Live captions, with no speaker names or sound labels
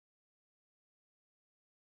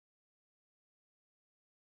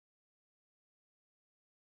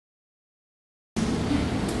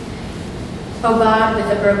O God with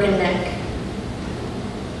a broken neck.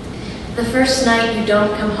 The first night you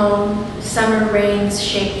don't come home, summer rains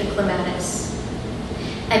shake the clematis.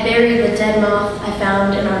 I bury the dead moth I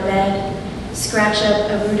found in our bed, scratch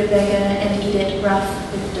up a rutabaga and eat it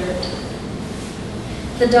rough with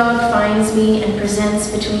dirt. The dog finds me and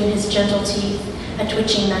presents between his gentle teeth a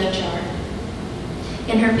twitching nightjar.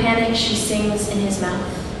 In her panic, she sings in his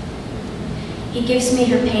mouth. He gives me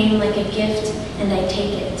her pain like a gift, and I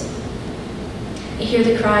take it. I hear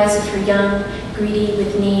the cries of her young, greedy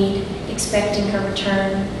with need, expecting her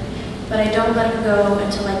return, but I don't let her go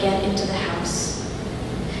until I get into the house.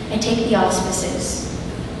 I take the auspices.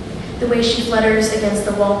 The way she flutters against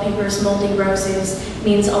the wallpaper's moldy roses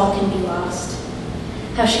means all can be lost.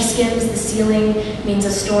 How she skims the ceiling means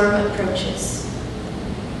a storm approaches.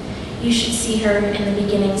 You should see her in the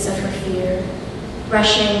beginnings of her fear,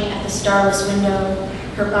 rushing at the starless window,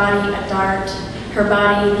 her body a dart, her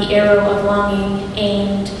body the arrow of longing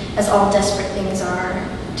aimed, as all desperate things are,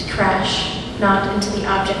 to crash, not into the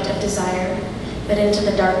object of desire, but into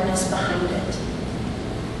the darkness behind it.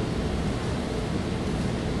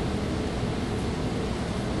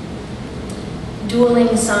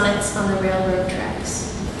 Dueling sonnets on the railroad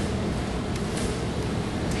tracks.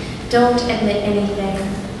 Don't admit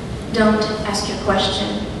anything. Don't ask your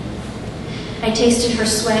question. I tasted her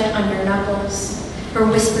sweat on your knuckles, her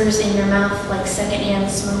whispers in your mouth like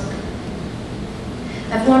secondhand smoke.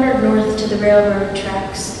 I've wandered north to the railroad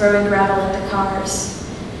tracks, throwing gravel at the cars.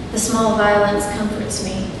 The small violence comforts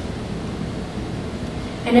me.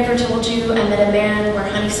 I never told you I met a man where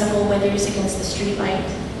honeysuckle withers against the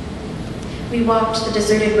streetlight. We walked the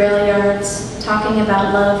deserted rail yards, talking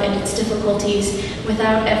about love and its difficulties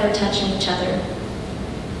without ever touching each other.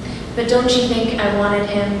 But don't you think I wanted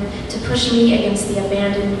him to push me against the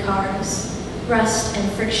abandoned cars, rust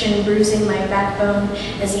and friction bruising my backbone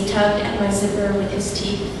as he tugged at my zipper with his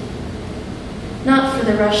teeth? Not for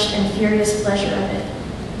the rushed and furious pleasure of it,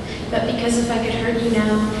 but because if I could hurt you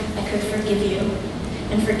now, I could forgive you,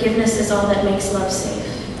 and forgiveness is all that makes love safe.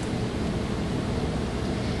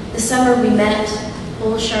 The summer we met,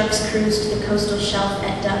 bull sharks cruised the coastal shelf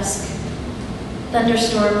at dusk.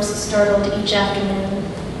 Thunderstorms startled each afternoon,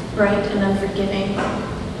 bright and unforgiving.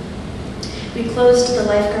 We closed the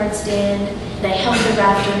lifeguard stand, and I held the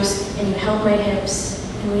rafters, and you held my hips,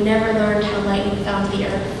 and we never learned how light we found the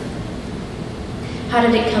earth. How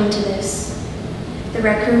did it come to this? The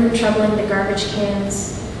raccoon troubling the garbage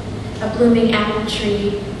cans, a blooming apple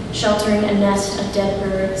tree sheltering a nest of dead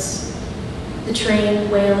birds, the train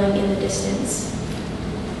wailing in the distance.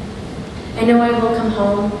 I know I will come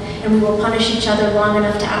home, and we will punish each other long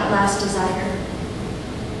enough to outlast desire.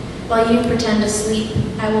 While you pretend to sleep,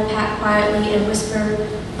 I will pat quietly and whisper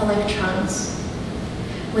electrons.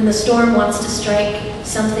 When the storm wants to strike,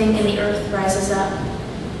 something in the earth rises up.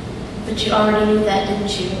 But you already knew that,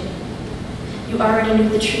 didn't you? You already knew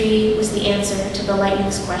the tree was the answer to the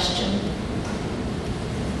lightning's question.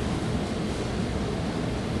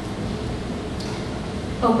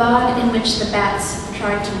 O God in which the bats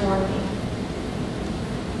tried to warn me.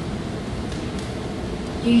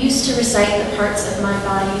 You used to recite the parts of my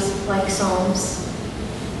bodies like psalms.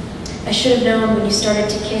 I should have known when you started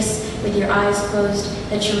to kiss with your eyes closed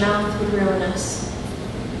that your mouth would ruin us.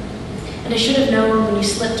 And I should have known when you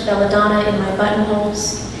slipped belladonna in my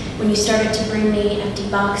buttonholes, when you started to bring me empty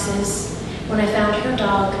boxes, when I found her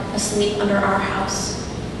dog asleep under our house.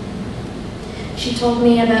 She told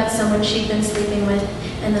me about someone she'd been sleeping with,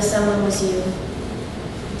 and the someone was you.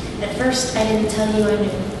 At first, I didn't tell you I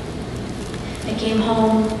knew. I came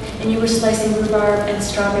home, and you were slicing rhubarb and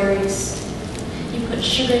strawberries. You put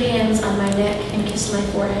sugared hands on my neck and kissed my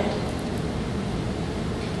forehead.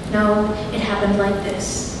 No, it happened like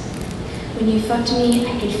this. When you fucked me,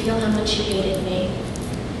 I could feel how much you hated me.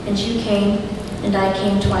 And you came, and I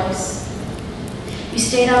came twice. You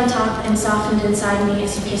stayed on top and softened inside me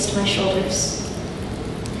as you kissed my shoulders.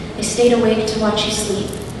 I stayed awake to watch you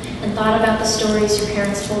sleep and thought about the stories your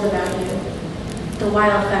parents told about you, the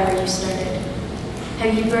wildfire you started, how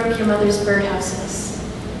you broke your mother's birdhouses,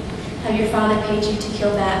 how your father paid you to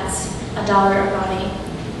kill bats, $1 a body.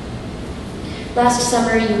 Last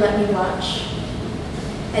summer, you let me watch.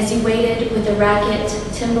 As you waited with a racket,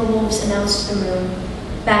 timberwolves announced the moon.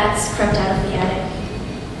 Bats crept out of the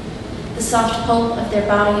attic. The soft pulp of their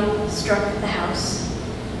body struck the house.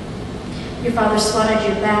 Your father swatted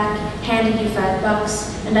your back, handed you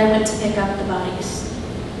 $5, and I went to pick up the bodies.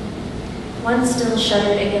 One still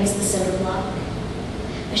shuddered against the cinder block.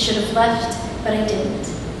 I should have left, but I didn't.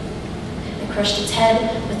 I crushed its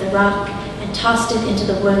head with a rock and tossed it into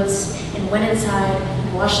the woods and went inside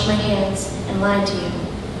and washed my hands and lied to you.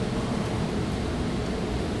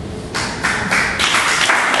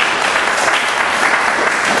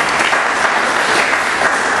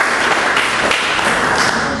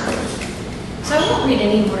 don't read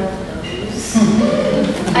any more of those.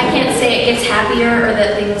 I can't say it gets happier or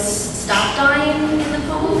that things stop dying in the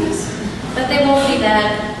poems, but they won't be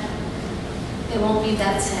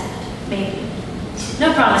that sad, maybe.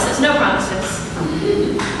 No promises, no promises.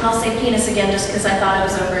 And I'll say penis again just because I thought it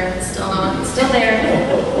was over and it's still not. It's still there.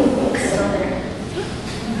 It's still there.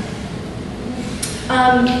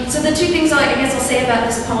 So the two things I guess I'll say about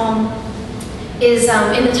this poem is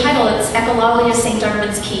in the title it's Echolalia St.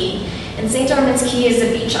 Armand's Key. And St. Armand's Key is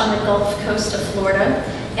a beach on the Gulf Coast of Florida.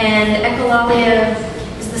 And echolalia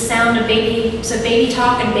is the sound of baby, so baby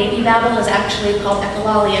talk and baby babble is actually called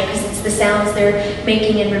echolalia because it's the sounds they're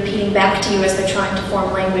making and repeating back to you as they're trying to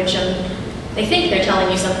form language. And they think they're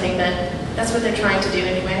telling you something, but that's what they're trying to do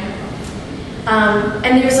anyway.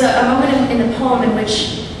 And there's a moment in the poem in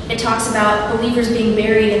which it talks about believers being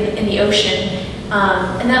buried in the ocean.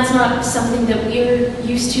 And that's not something that we're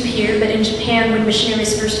used to here, but in Japan, when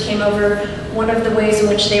missionaries first came over, one of the ways in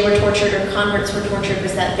which they were tortured or converts were tortured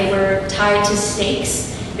was that they were tied to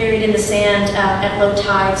stakes, buried in the sand at low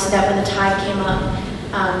tide, so that when the tide came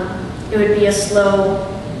up, it would be a slow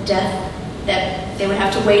death that they would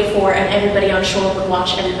have to wait for, and everybody on shore would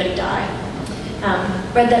watch everybody die.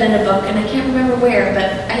 Read that in a book, and I can't remember where,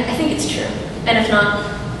 but I think it's true. And if not,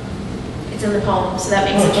 it's in the poem, so that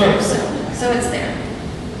makes it true. So it's there.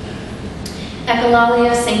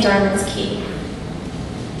 Echolalia, St. Armand's Key.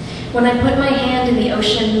 When I put my hand in the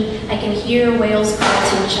ocean, I can hear whales call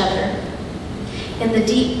to each other. In the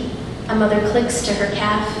deep, a mother clicks to her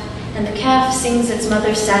calf, and the calf sings its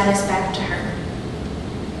mother's sadness back to her.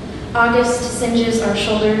 August singes our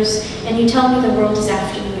shoulders, and you tell me the world is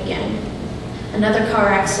after you again. Another car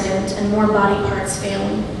accident and more body parts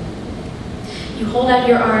failing. You hold out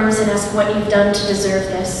your arms and ask what you've done to deserve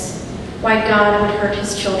this. Why God would hurt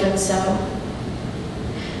his children so.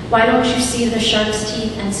 Why don't you see the shark's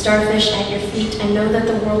teeth and starfish at your feet and know that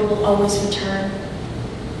the world will always return?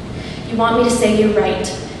 You want me to say you're right,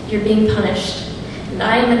 you're being punished, and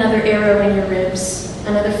I am another arrow in your ribs,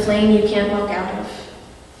 another flame you can't walk out of.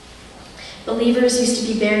 Believers used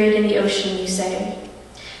to be buried in the ocean, you say,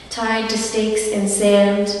 tied to stakes in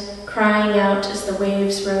sand, crying out as the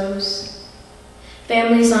waves rose.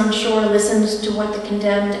 Families on shore listened to what the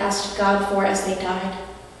condemned asked God for as they died,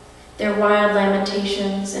 their wild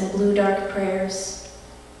lamentations and blue dark prayers.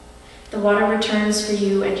 The water returns for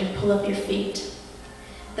you and you pull up your feet.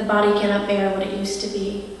 The body cannot bear what it used to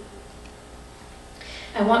be.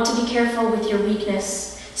 I want to be careful with your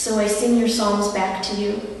weakness, so I sing your psalms back to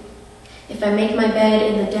you. If I make my bed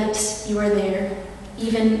in the depths, you are there,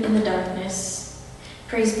 even in the darkness.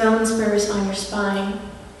 Praise bone spurs on your spine.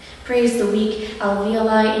 Praise the weak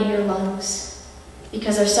alveoli in your lungs,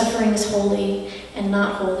 because our suffering is holy and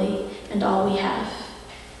not holy, and all we have.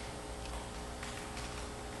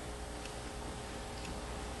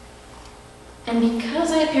 And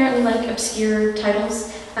because I apparently like obscure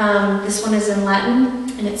titles, this one is in Latin,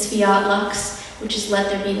 and it's Fiat Lux, which is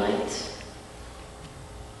Let There Be Light.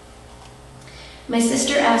 My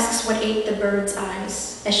sister asks what ate the bird's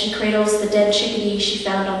eyes as she cradles the dead chickadee she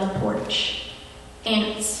found on the porch.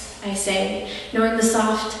 Ants, I say, knowing the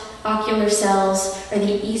soft ocular cells are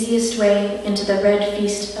the easiest way into the red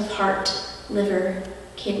feast of heart, liver,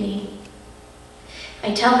 kidney.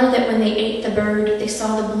 I tell her that when they ate the bird, they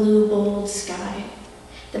saw the blue, bold sky,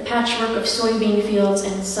 the patchwork of soybean fields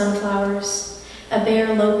and sunflowers, a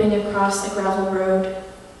bear loping across a gravel road.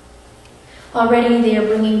 Already they are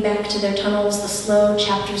bringing back to their tunnels the slow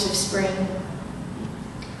chapters of spring,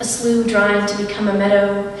 a slough drying to become a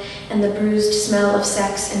meadow, and the bruised smell of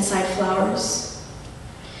sex inside flowers.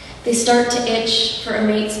 They start to itch for a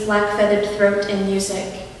mate's black-feathered throat in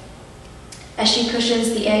music. As she cushions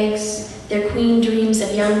the eggs, their queen dreams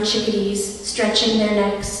of young chickadees stretching their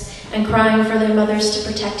necks and crying for their mothers to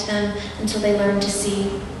protect them until they learn to see.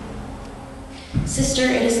 Sister,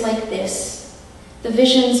 it is like this. The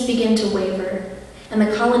visions begin to waver, and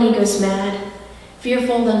the colony goes mad,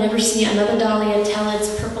 fearful they'll never see another dahlia tell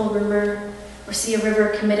its purple rumor, or see a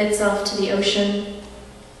river commit itself to the ocean.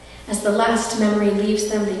 As the last memory leaves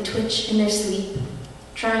them, they twitch in their sleep,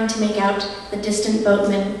 trying to make out the distant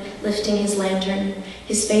boatman lifting his lantern,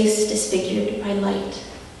 his face disfigured by light.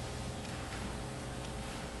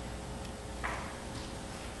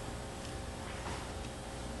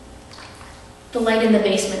 The light in the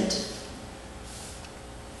basement.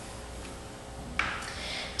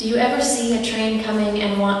 Do you ever see a train coming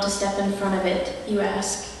and want to step in front of it, you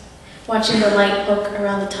ask, watching the light hook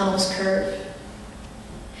around the tunnel's curve?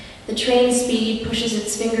 The train's speed pushes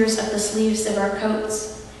its fingers up the sleeves of our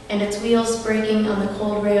coats, and its wheels breaking on the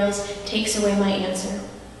cold rails takes away my answer.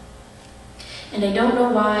 And I don't know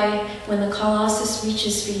why, when the colossus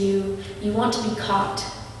reaches for you, you want to be caught,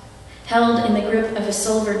 held in the grip of a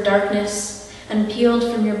silver darkness, unpeeled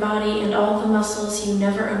from your body and all the muscles you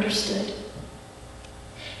never understood.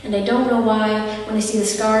 And I don't know why, when I see the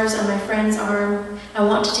scars on my friend's arm, I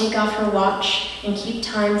want to take off her watch and keep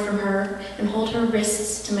time from her and hold her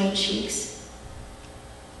wrists to my cheeks.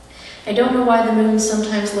 I don't know why the moon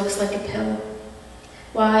sometimes looks like a pill,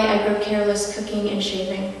 why I grow careless cooking and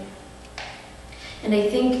shaving. And I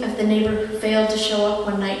think of the neighbor who failed to show up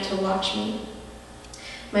one night to watch me.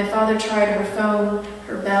 My father tried her phone,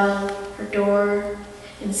 her bell, her door,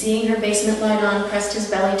 and seeing her basement light on, pressed his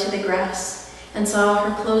belly to the grass and saw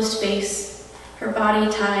her closed face, her body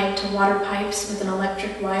tied to water pipes with an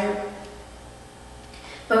electric wire.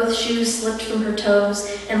 Both shoes slipped from her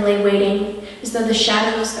toes and lay waiting, as though the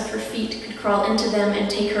shadows of her feet could crawl into them and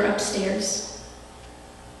take her upstairs.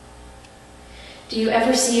 Do you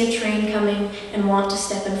ever see a train coming and want to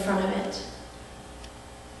step in front of it?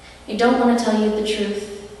 I don't want to tell you the truth.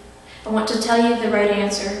 I want to tell you the right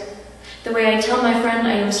answer, the way I tell my friend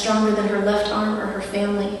I am stronger than her left arm or her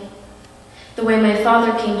family, the way my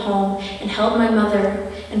father came home and held my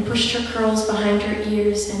mother and pushed her curls behind her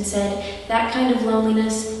ears and said, that kind of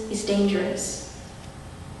loneliness is dangerous.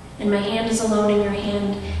 And my hand is alone in your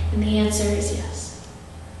hand, and the answer is yes.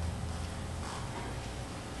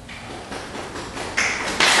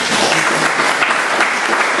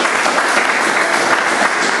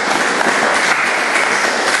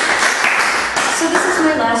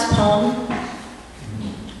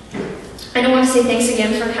 I don't want to say thanks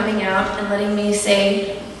again for coming out and letting me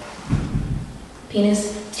say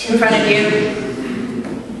penis in front of you.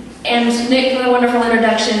 And Nick for the wonderful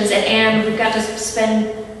introductions, and Anne, we've got to spend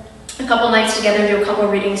a couple nights together, do a couple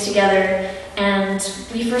readings together, and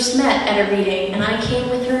we first met at a reading, and I came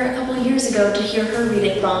with her a couple of years ago to hear her read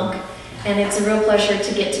at Bonk, and it's a real pleasure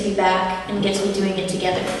to get to be back and get to be doing it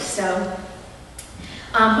together. So,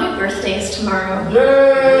 my birthday is tomorrow.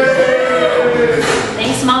 Yay!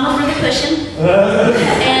 Thanks, Mama, for the cushion.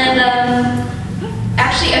 And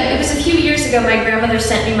actually, it was a few years ago, my grandmother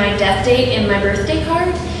sent me my death date in my birthday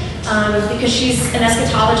card. Because she's an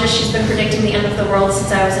eschatologist, she's been predicting the end of the world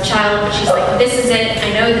since I was a child, but she's like, this is it,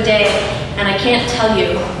 I know the day, and I can't tell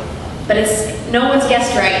you. But no one's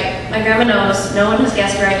guessed right. My grandma knows, no one has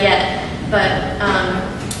guessed right yet. But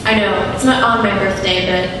I know, it's not on my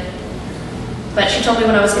birthday, but she told me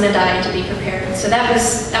when I was going to die to be prepared. So that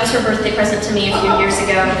was her birthday present to me a few years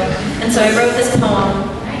ago. And so I wrote this poem.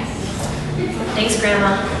 Thanks,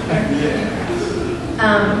 Grandma.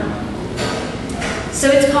 So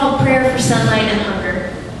it's called Prayer for Sunlight and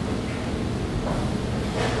Hunger.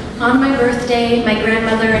 On my birthday, my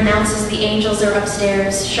grandmother announces the angels are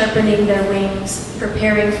upstairs, sharpening their wings,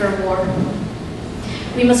 preparing for war.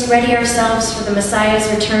 We must ready ourselves for the Messiah's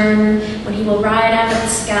return, when he will ride out of the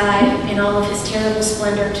sky in all of his terrible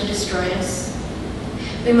splendor to destroy us.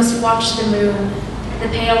 We must watch the moon, the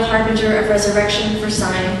pale harbinger of resurrection, for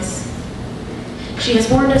signs. She has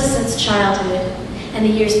warned us since childhood, and the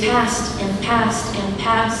years passed and passed and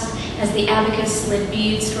passed as the abacus slid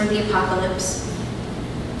beads toward the apocalypse.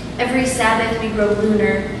 Every Sabbath we grow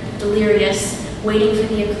lunar, delirious, waiting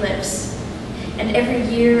for the eclipse. And every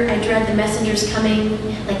year I dread the messengers coming,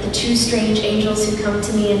 like the two strange angels who come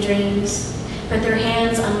to me in dreams, put their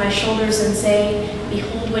hands on my shoulders and say,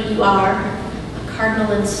 behold what you are, a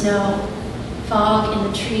cardinal in snow, fog in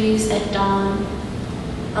the trees at dawn,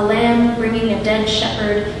 a lamb bringing a dead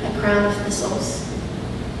shepherd a crown of thistles.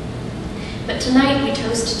 But tonight we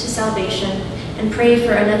toast to salvation and pray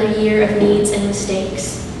for another year of needs and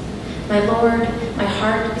mistakes. My Lord, my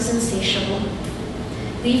heart is insatiable.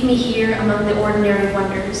 Leave me here among the ordinary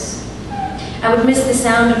wonders. I would miss the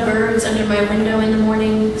sound of birds under my window in the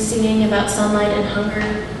morning, singing about sunlight and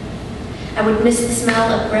hunger. I would miss the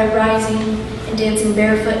smell of bread rising and dancing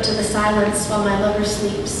barefoot to the silence while my lover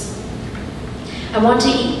sleeps. I want to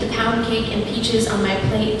eat the pound cake and peaches on my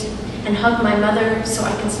plate and hug my mother so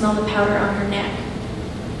I can smell the powder on her neck.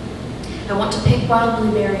 I want to pick wild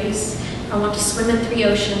blueberries. I want to swim in 3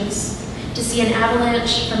 oceans, to see an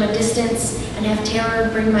avalanche from a distance and have terror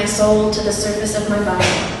bring my soul to the surface of my body.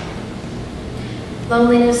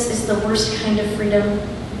 Loneliness is the worst kind of freedom,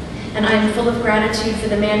 and I am full of gratitude for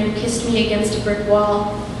the man who kissed me against a brick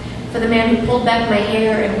wall, for the man who pulled back my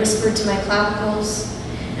hair and whispered to my clavicles,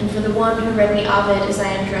 and for the one who read me Ovid as I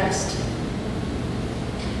undressed.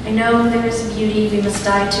 I know there is a beauty we must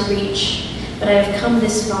die to reach, but I have come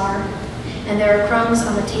this far, and there are crumbs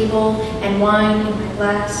on the table and wine in my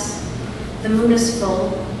glass. The moon is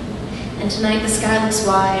full, and tonight the sky looks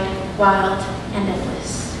wide, wild, and endless.